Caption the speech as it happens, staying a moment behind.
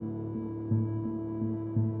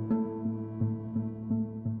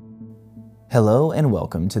Hello and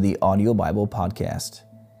welcome to the Audio Bible Podcast.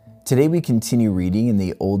 Today we continue reading in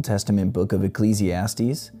the Old Testament book of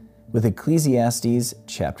Ecclesiastes with Ecclesiastes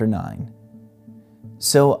chapter 9.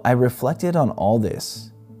 So I reflected on all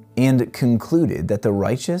this and concluded that the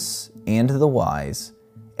righteous and the wise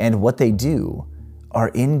and what they do are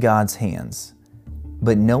in God's hands,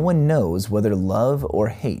 but no one knows whether love or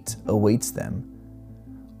hate awaits them.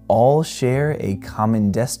 All share a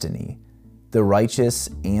common destiny, the righteous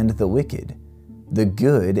and the wicked, the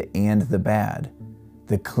good and the bad,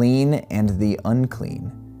 the clean and the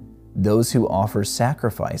unclean, those who offer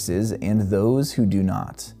sacrifices and those who do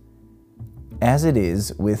not. As it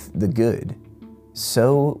is with the good,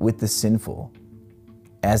 so with the sinful.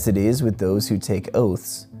 As it is with those who take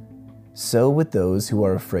oaths, so with those who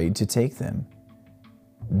are afraid to take them.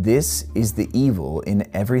 This is the evil in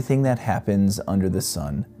everything that happens under the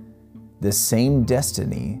sun. The same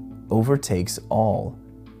destiny overtakes all.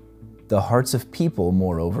 The hearts of people,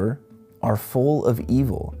 moreover, are full of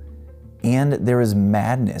evil, and there is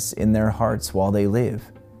madness in their hearts while they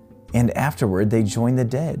live, and afterward they join the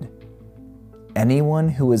dead. Anyone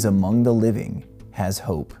who is among the living has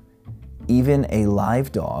hope. Even a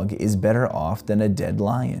live dog is better off than a dead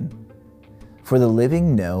lion. For the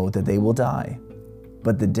living know that they will die,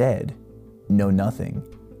 but the dead know nothing.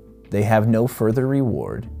 They have no further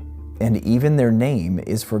reward, and even their name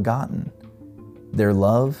is forgotten. Their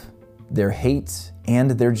love, their hate,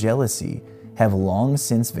 and their jealousy have long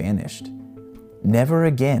since vanished. Never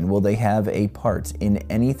again will they have a part in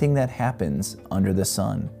anything that happens under the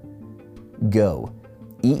sun. Go,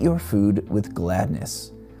 eat your food with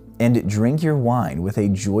gladness, and drink your wine with a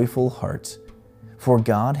joyful heart, for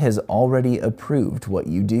God has already approved what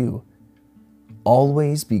you do.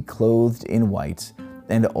 Always be clothed in white,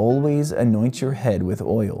 and always anoint your head with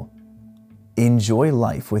oil. Enjoy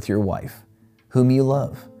life with your wife, whom you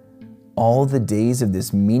love, all the days of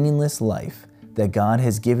this meaningless life that God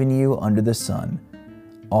has given you under the sun,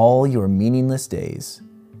 all your meaningless days.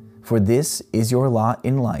 For this is your lot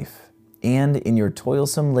in life and in your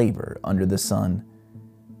toilsome labor under the sun.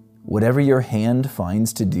 Whatever your hand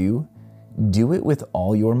finds to do, do it with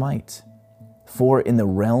all your might. For in the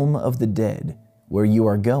realm of the dead, where you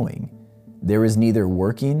are going, there is neither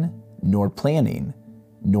working, nor planning,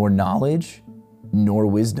 nor knowledge, nor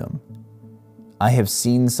wisdom. I have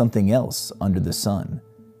seen something else under the sun.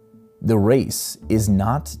 The race is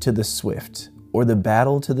not to the swift, or the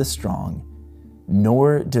battle to the strong,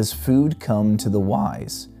 nor does food come to the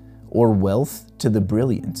wise, or wealth to the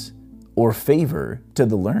brilliant, or favor to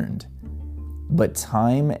the learned. But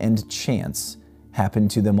time and chance happen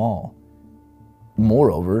to them all.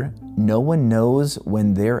 Moreover, no one knows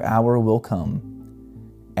when their hour will come.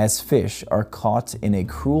 As fish are caught in a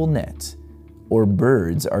cruel net, or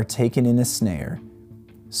birds are taken in a snare,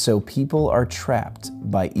 so people are trapped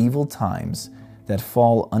by evil times that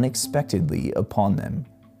fall unexpectedly upon them.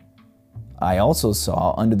 I also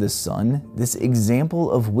saw under the sun this example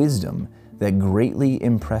of wisdom that greatly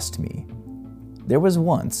impressed me. There was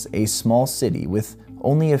once a small city with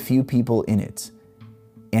only a few people in it,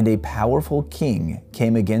 and a powerful king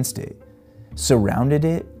came against it, surrounded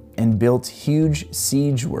it, and built huge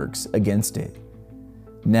siege works against it.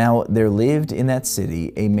 Now there lived in that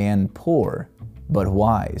city a man poor but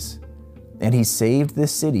wise, and he saved the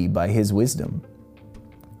city by his wisdom.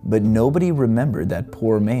 But nobody remembered that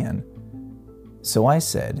poor man. So I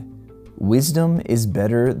said, wisdom is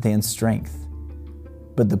better than strength.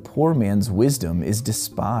 But the poor man's wisdom is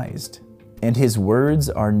despised, and his words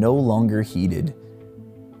are no longer heeded.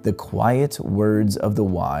 The quiet words of the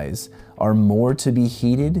wise are more to be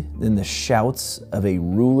heeded than the shouts of a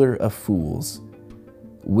ruler of fools.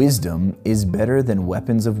 Wisdom is better than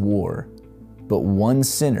weapons of war, but one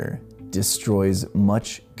sinner destroys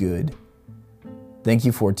much good. Thank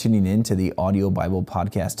you for tuning in to the Audio Bible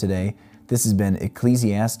Podcast today. This has been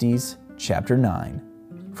Ecclesiastes chapter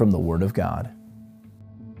 9 from the Word of God.